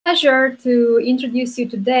pleasure to introduce you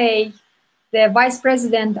today the Vice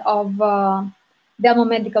President of Delmon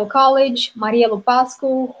Medical College, Maria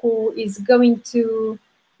Lupascu, who is going to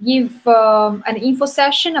give an info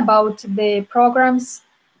session about the programs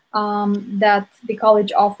that the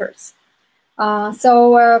college offers.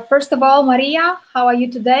 First of all, Maria, how are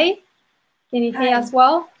you today? Can you hear us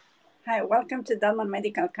well? Hi, welcome to Delmon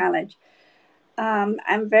Medical College.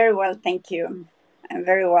 I'm very well, thank you. I'm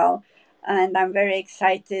very well, and I'm very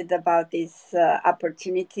excited about this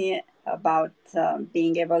opportunity about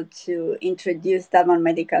being able to introduce Delmon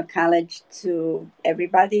Medical College to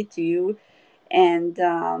everybody, to you, and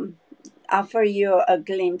offer you a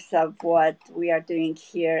glimpse of what we are doing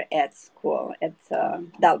here at school at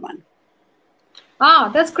Delmon.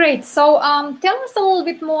 That's great. So tell us a little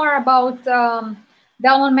bit more about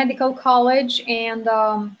Delmon Medical College and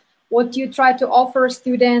what you try to offer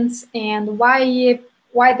students and why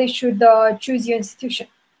they should choose your institution.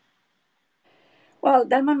 Well,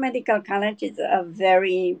 Delmon Medical College is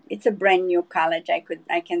it's a brand new college. I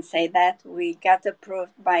can say that we got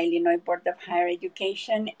approved by Illinois Board of Higher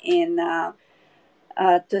Education in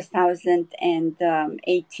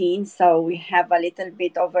 2018. So we have a little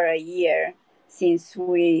bit over a year since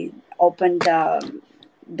we opened the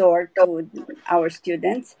door to our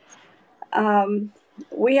students.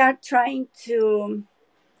 We are trying to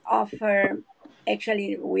offer.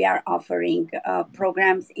 Actually, we are offering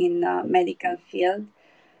programs in medical field,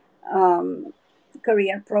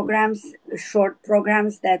 career programs, short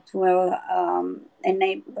programs that will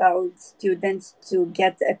enable students to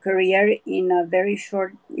get a career in a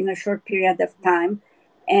short period of time,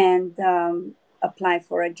 and apply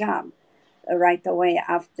for a job right away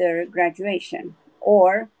after graduation,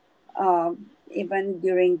 or even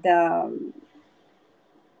during the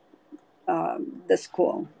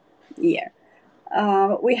school year.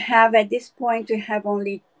 We have at this point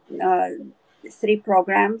only 3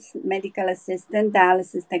 programs: medical assistant,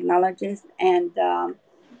 dialysis technologist, and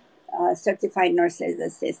certified nurses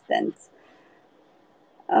assistant.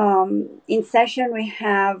 In session, we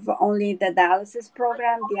have only the dialysis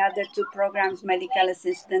program. The other 2 programs, medical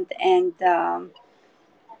assistant and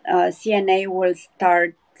CNA, will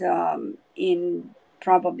start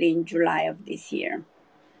probably in July of this year.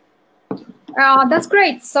 That's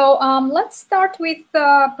great. So let's start with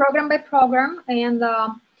program by program, and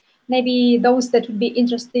maybe those that would be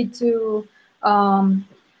interested to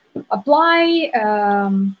apply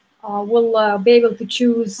will be able to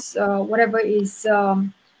choose whatever is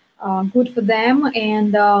good for them.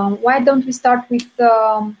 And why don't we start with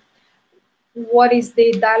what is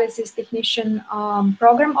the dialysis technician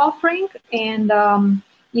program offering, and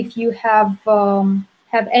if you have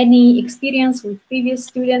any experience with previous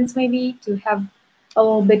students, maybe to have a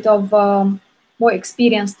little bit of more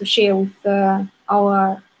experience to share with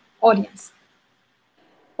our audience.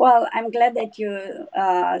 Well, I'm glad that you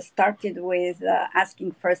started with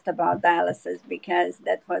asking first about dialysis, because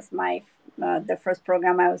that was the first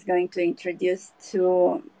program I was going to introduce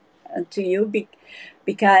to you,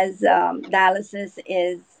 because dialysis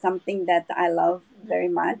is something that I love very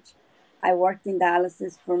much. I worked in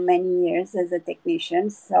dialysis for many years as a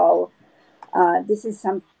technician, so this is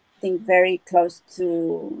something very close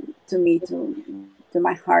to me, to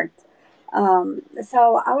my heart.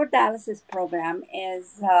 So our dialysis program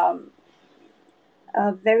is a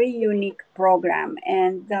very unique program,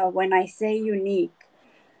 and when I say unique,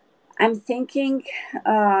 I'm thinking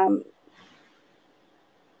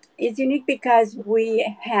it's unique because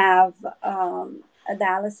we have a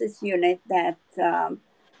dialysis unit that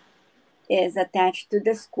is attached to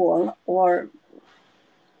the school, or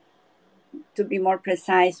to be more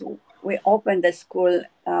precise, we opened the school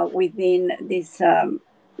within this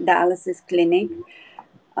dialysis clinic.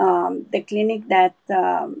 The clinic that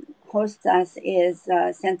hosts us is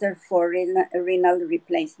Center for Renal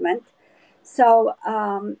Replacement. So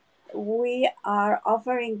we are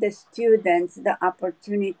offering the students the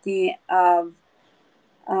opportunity of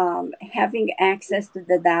having access to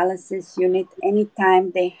the dialysis unit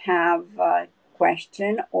anytime they have a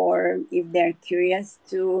question, or if they're curious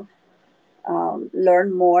to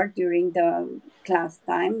learn more during the class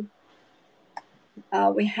time.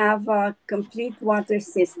 We have a complete water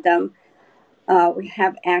system. We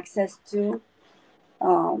have access to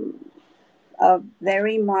a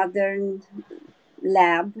very modern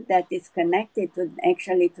lab that is connected to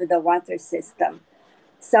the water system.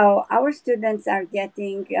 So our students are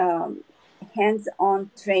getting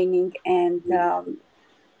hands-on training and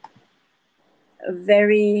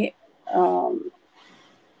very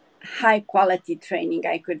high quality training.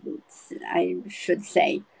 I should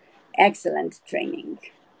say excellent training.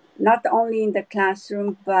 not only in the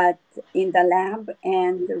classroom, but in the lab.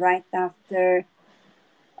 And right after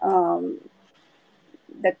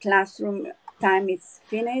the classroom time is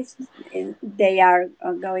finished, they are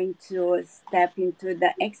going to step into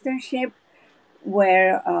the externship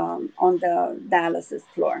where on the dialysis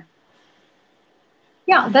floor.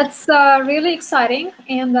 Yeah, that's really exciting.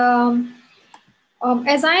 And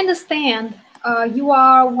as I understand, you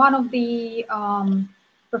are one of the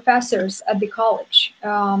professors at the college.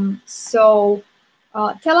 So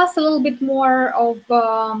tell us a little bit more of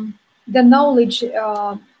the knowledge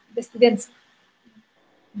the students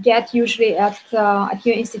get usually at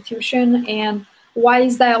your institution, and why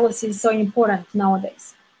is dialysis so important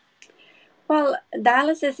nowadays? Well,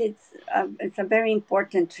 dialysis it's a very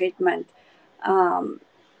important treatment. Um,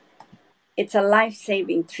 it's a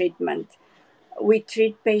life-saving treatment. We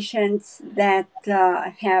treat patients that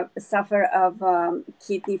have suffer of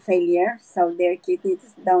kidney failure, so their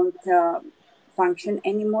kidneys don't function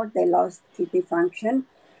anymore. They lost kidney function,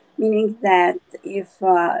 meaning that if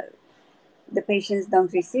the patients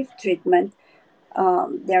don't receive treatment,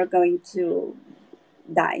 they're going to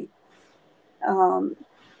die. Um,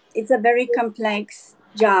 it's a very complex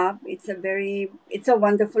job. It's a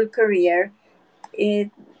wonderful career.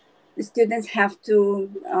 It Students have to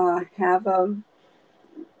have a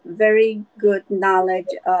very good knowledge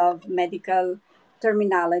of medical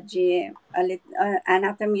terminology,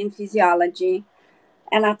 anatomy and physiology,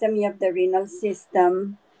 anatomy of the renal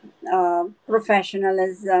system,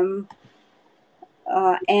 professionalism,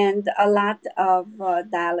 and a lot of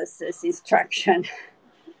dialysis instruction,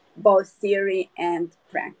 both theory and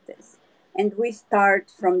practice. And we start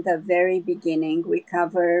from the very beginning. We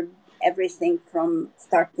cover everything from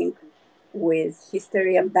starting with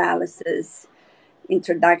history of dialysis,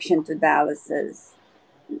 introduction to dialysis,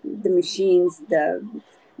 the machines, the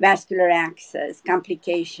vascular access,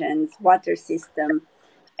 complications, water system,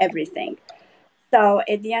 everything. So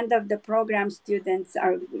at the end of the program, students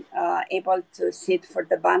are able to sit for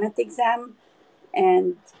the bonnet exam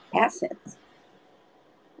and pass it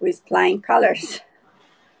with flying colors.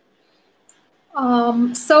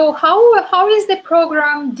 So how is the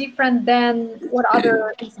program different than what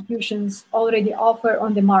other institutions already offer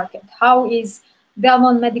on the market? How is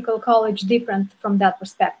Delmon Medical College different from that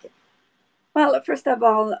perspective? Well, first of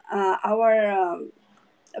all, our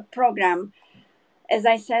program, as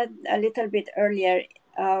I said a little bit earlier,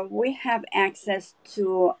 we have access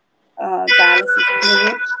to dialysis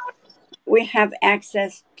clinic. We have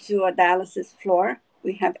access to a dialysis floor.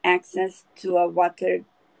 We have access to a water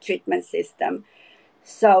treatment system.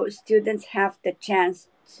 So students have the chance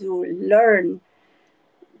to learn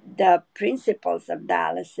the principles of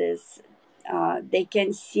dialysis. They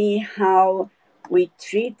can see how we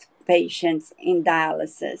treat patients in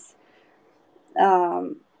dialysis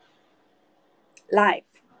live.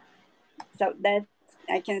 So that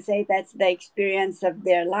I can say that's the experience of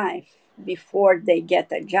their life before they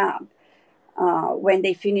get a job. When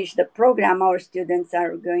they finish the program, our students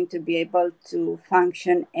are going to be able to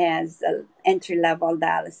function as an entry-level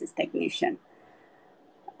dialysis technician.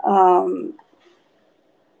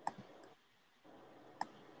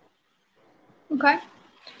 Okay.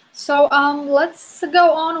 So let's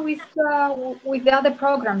go on with the other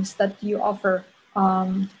programs that you offer,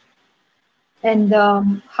 and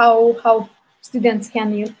how students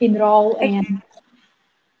can enroll and.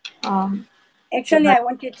 Actually, I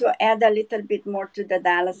wanted to add a little bit more to the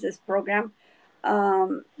dialysis program.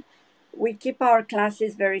 We keep our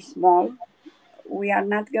classes very small. We are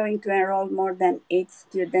not going to enroll more than 8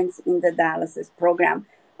 students in the dialysis program,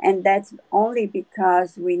 and that's only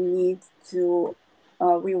because we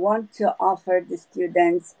want to offer the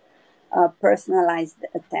students personalized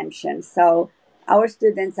attention. So our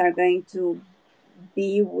students are going to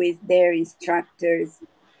be with their instructors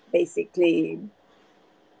basically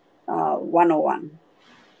 101.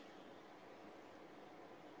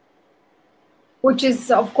 Which is,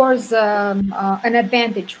 of course, an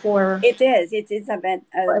advantage for. It is. It's a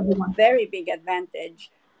everyone. very big advantage.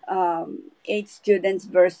 8 students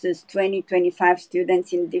versus 20, 25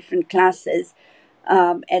 students in different classes.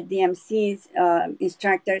 At DMC's,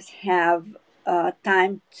 instructors have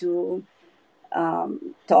time to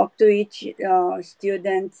talk to each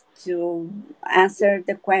student, to answer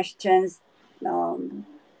the questions.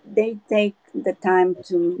 They take the time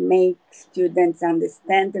to make students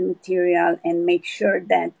understand the material and make sure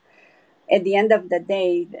that at the end of the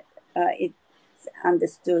day, it's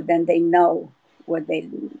understood and they know what they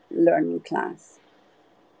learn in class.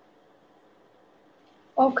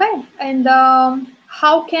 Okay, and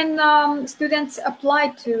how can students apply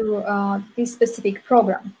to this specific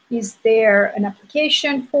program? Is there an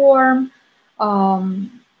application form?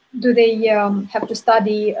 Do they have to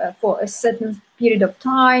study for a certain period of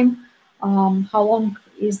time? How long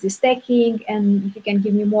is this taking? And if you can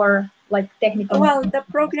give me more like technical Well, information.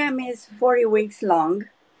 the program is 40 weeks long,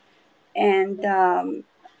 and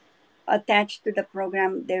attached to the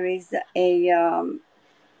program, there is a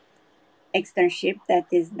externship that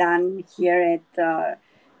is done here at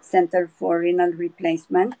Center for Renal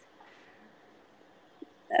Replacement.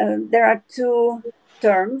 There are 2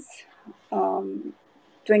 terms,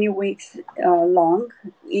 20 weeks long.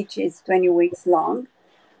 Each is 20 weeks long.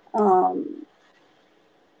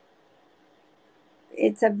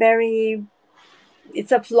 It's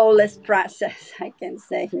a flawless process, I can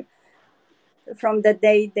say. From the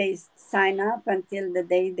day they sign up until the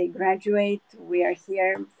day they graduate, we are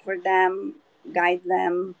here for them, guide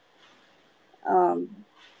them,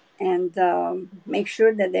 and make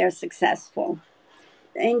sure that they're successful.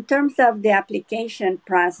 In terms of the application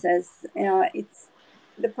process,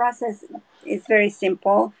 the process is very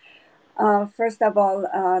simple. First of all,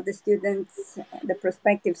 the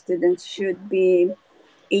prospective students should be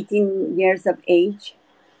 18 years of age,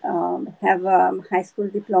 have a high school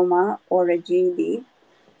diploma or a GED,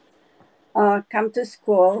 come to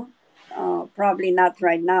school, probably not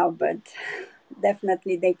right now, but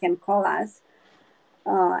definitely they can call us,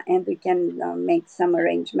 and we can make some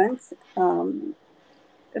arrangements.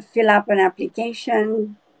 Fill up an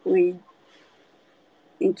application. We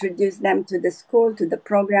introduce them to the school, to the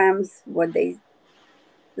programs, what they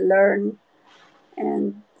learn,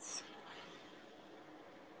 and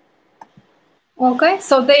Okay,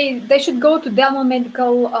 so they should go to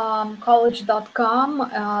delmonmedicalcollege.com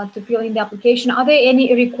to fill in the application. Are there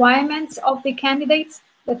any requirements of the candidates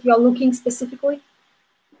that you are looking specifically?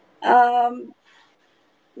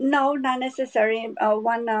 no, not necessary.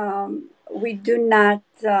 We do not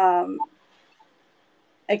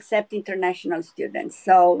accept international students,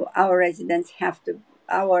 so our students have to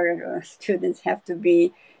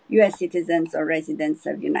be U.S. citizens or residents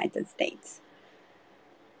of United States.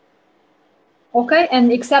 Okay,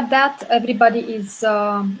 and except that, everybody is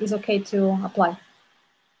okay to apply.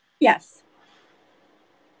 Yes.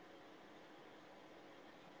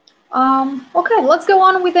 Okay, let's go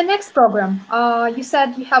on with the next program. You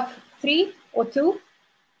said you have 3 or 2?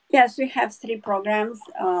 Yes, we have 3 programs.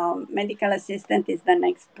 Medical assistant is the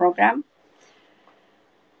next program.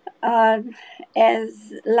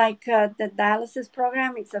 As like the dialysis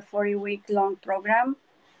program, it's a 40-week long program.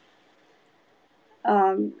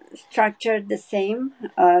 Structured the same,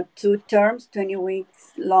 2 terms, 20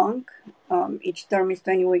 weeks long. Each term is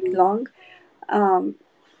 20 weeks long.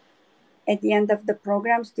 At the end of the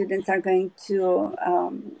program, students are going to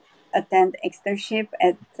attend externship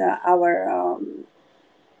at our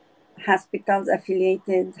hospitals,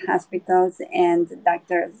 affiliated hospitals, and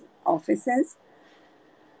doctors' offices.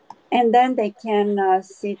 And then they can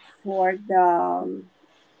sit for the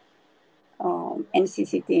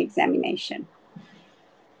NCCT examination.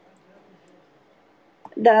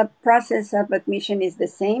 The process of admission is the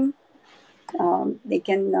same. They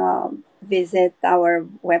can visit our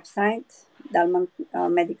website,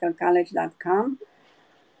 delmonmedicalcollege.com.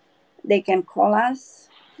 They can call us.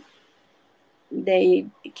 They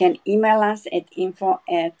can email us at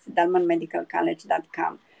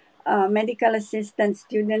info@delmonmedicalcollege.com. Medical assistant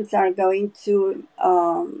students are going to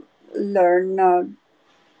learn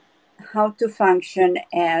how to function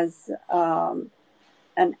as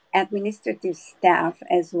an administrative staff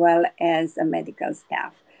as well as a medical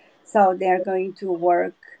staff. So they're going to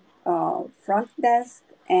work front desk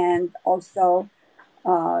and also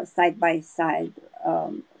side by side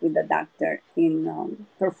with the doctor in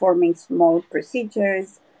performing small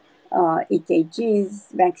procedures,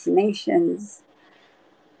 EKGs, vaccinations,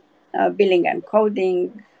 billing and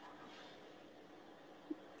coding.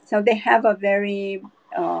 So they have a very,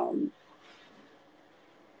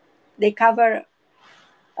 they cover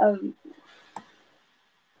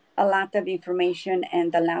a lot of information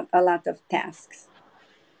and a lot of tasks.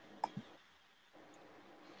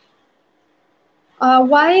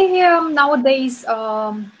 Why nowadays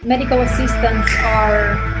medical assistants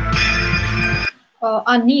are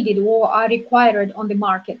needed or are required on the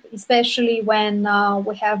market, especially when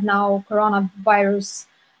we have now coronavirus,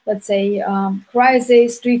 let's say,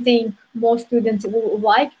 crisis? Do you think most students would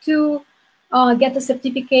like to get a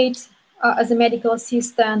certificate as a medical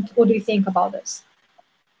assistant? What do you think about this?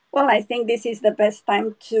 Well, I think this is the best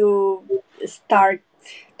time to start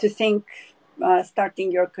to think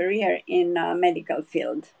starting your career in medical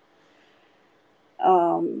field.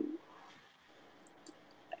 um,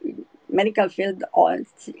 medical field,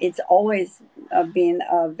 it's always been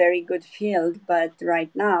a very good field, but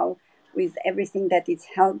right now, with everything that is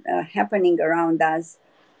happening around us,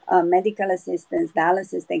 medical assistants,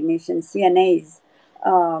 dialysis technicians, CNAs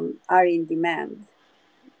are in demand.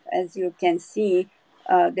 As you can see,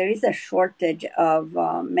 there is a shortage of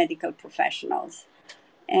medical professionals.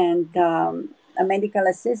 And a medical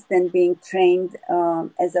assistant being trained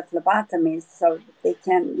as a phlebotomist, so they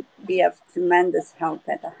can be of tremendous help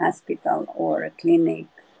at a hospital or a clinic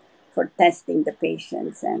for testing the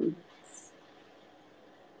patients and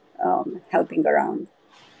helping around.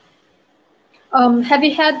 Have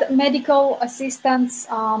you had medical assistants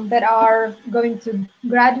that are going to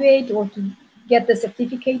graduate or to get the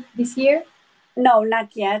certificate this year? No,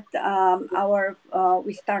 not yet.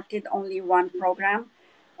 We started only one program,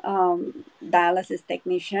 dialysis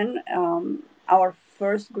technician. Our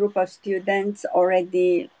first group of students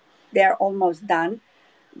already, they're almost done.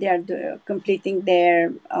 They are completing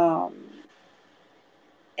their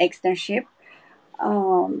externship.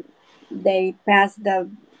 They passed the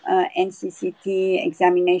NCCT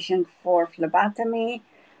examination for phlebotomy,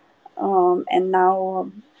 and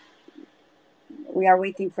now we are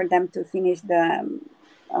waiting for them to finish the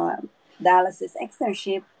dialysis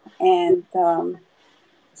externship and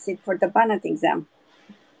sit for the Banat exam.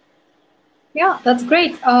 Yeah, that's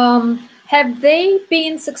great. Have they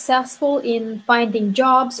been successful in finding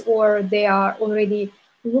jobs, or they are already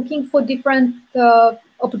looking for different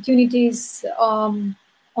opportunities on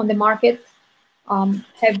the market?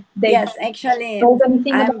 Have they Yes, actually, told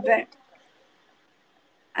anything about it?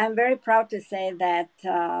 I'm very proud to say that.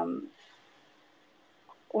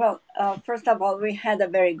 First of all, we had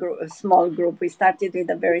a small group. We started with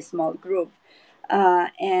a very small group,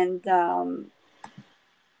 and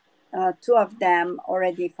two of them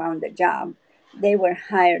already found a job. They were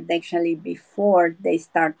hired actually before they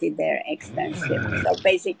started their externship. So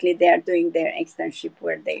basically, they are doing their externship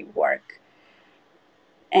where they work.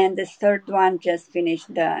 And the third one just finished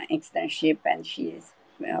the externship, and she is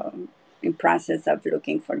in process of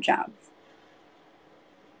looking for jobs.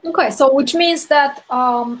 Okay, so which means that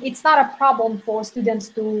it's not a problem for students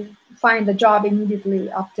to find a job immediately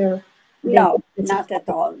after they No, get not at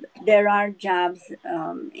all. There are jobs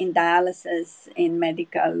in dialysis, in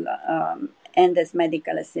medical, and as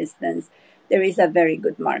medical assistants. There is a very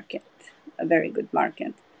good market, a very good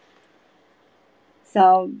market.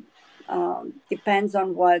 So depends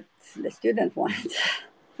on what the student wants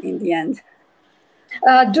in the end.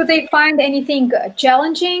 Do they find anything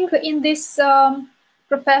challenging in this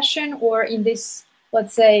profession or in this,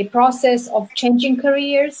 let's say, process of changing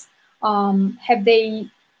careers? Have they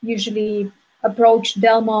usually approached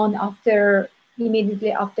Delmon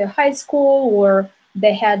immediately after high school, or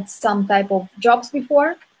they had some type of jobs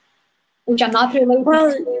before, which are not related to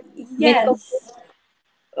medical? Yes,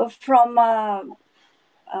 from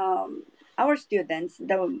our students,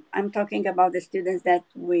 I'm talking about the students that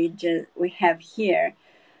we have here.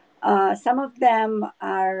 Some of them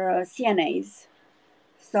are CNAs,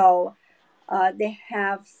 so they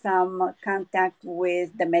have some contact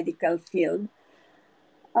with the medical field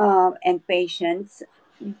and patients,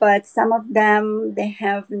 but some of them they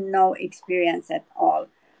have no experience at all.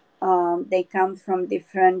 They come from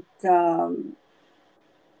different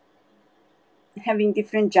having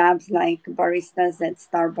different jobs like baristas at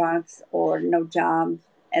Starbucks or no job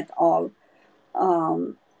at all,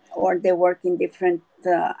 or they work in different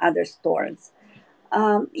other stores.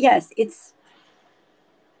 Yes, it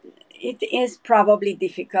is probably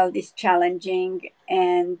difficult, it's challenging,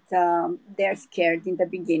 and they're scared in the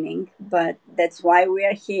beginning, but that's why we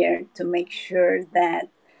are here to make sure that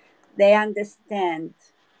they understand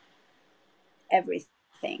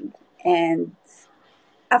everything. And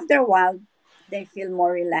after a while, they feel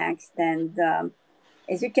more relaxed. And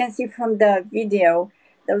as you can see from the video,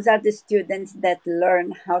 those are the students that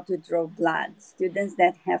learn how to draw blood, students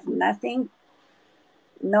that have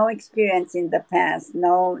no experience in the past,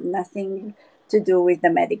 nothing to do with the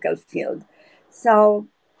medical field. So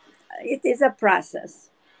it is a process.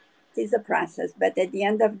 It is a process, but at the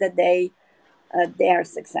end of the day, they are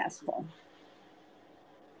successful.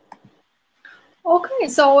 Okay,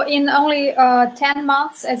 so in only 10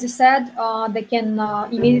 months, as you said, they can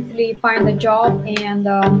immediately find a job, and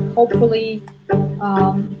hopefully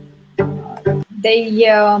um, they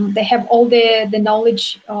have all the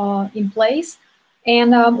knowledge in place.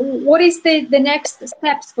 And what is the next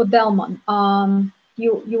steps for Delmon?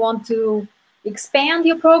 You want to expand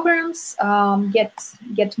your programs,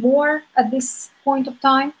 get more at this point of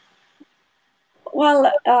time?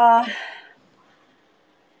 Well,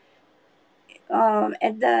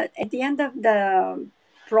 at the end of the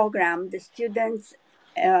program, the students,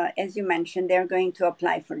 as you mentioned, they're going to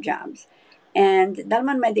apply for jobs, and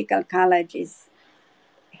Delmon Medical College is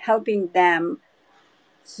helping them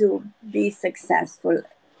to be successful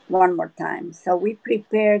one more time. So we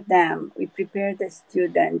prepare the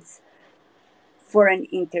students for an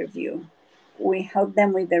interview. We help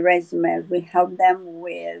them with the resume. We help them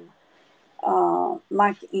with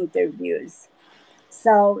mock interviews.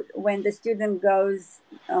 So when the student goes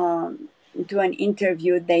to an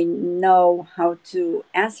interview, they know how to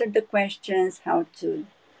answer the questions, how to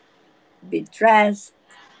be dressed,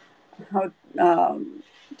 how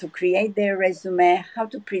to create their resume, how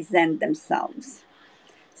to present themselves.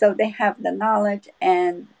 So they have the knowledge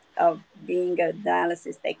and of being a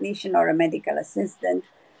dialysis technician or a medical assistant,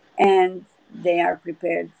 and they are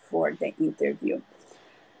prepared for the interview.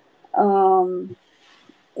 In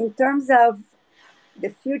terms of the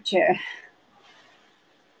future,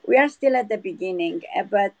 we are still at the beginning,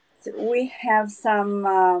 but we have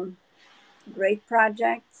some great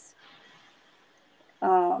projects.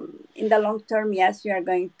 In the long term, yes, we are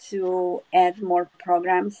going to add more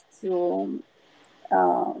programs to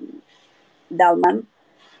Delmon.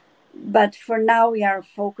 But for now, we are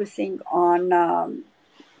focusing on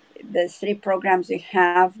the 3 programs we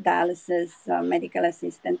have: dialysis, medical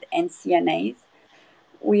assistant, and CNAs.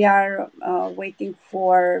 We are waiting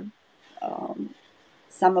for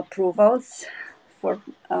some approvals for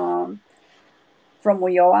from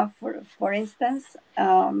UIOA, for instance,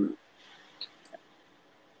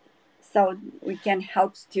 so we can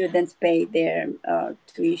help students pay their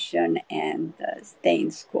tuition and stay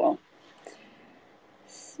in school.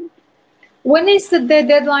 When is the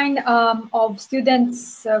deadline of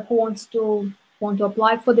students who want to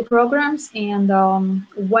apply for the programs, and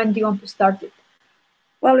when do you want to start it?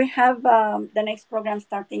 Well, we have the next program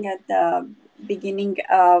starting at the beginning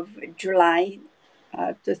of July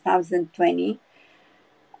 2020.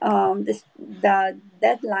 The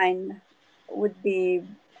deadline would be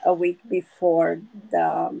a week before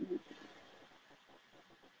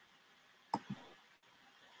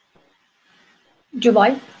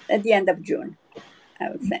July? At the end of June, I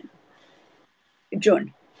would say.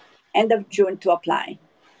 June. End of June to apply.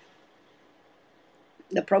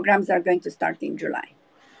 The programs are going to start in July.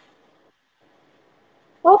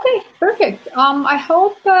 Okay, perfect. I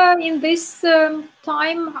hope in this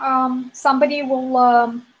time somebody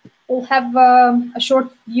will have a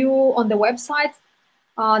short view on the website,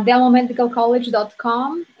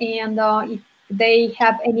 delmonmedicalcollege.com, and if they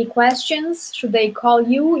have any questions, should they call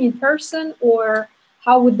you in person, or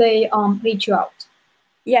how would they reach you out?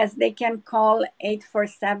 Yes, they can call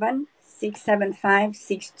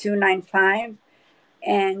 847-675-6295,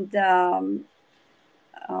 and I'm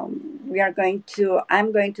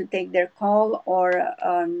going to take their call, or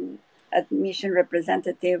admission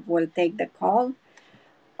representative will take the call.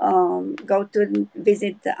 Go to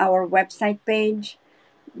visit our website page,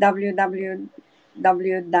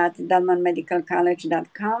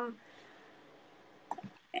 www.delmonmedicalcollege.com,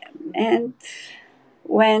 and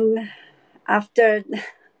when after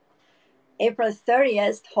April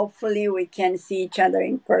 30th, hopefully we can see each other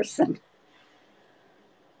in person.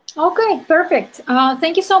 Okay, perfect.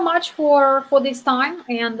 Thank you so much for this time.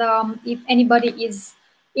 And if anybody is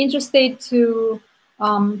interested to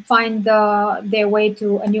find their way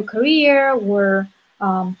to a new career, or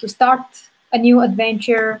to start a new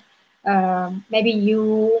adventure, maybe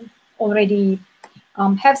you already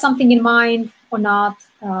have something in mind or not,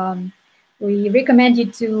 we recommend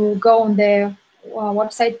you to go on the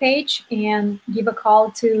website page and give a call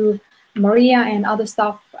to Maria and other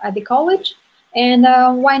staff at the college. And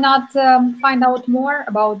why not find out more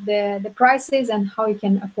about the prices and how you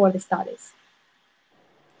can afford the studies.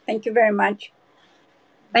 Thank you very much.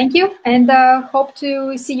 Thank you, and hope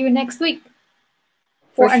to see you next week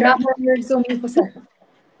for another Zoom info session.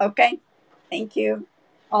 Okay, thank you.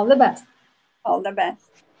 All the best. All the best.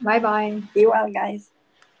 Bye-bye. Be well, guys.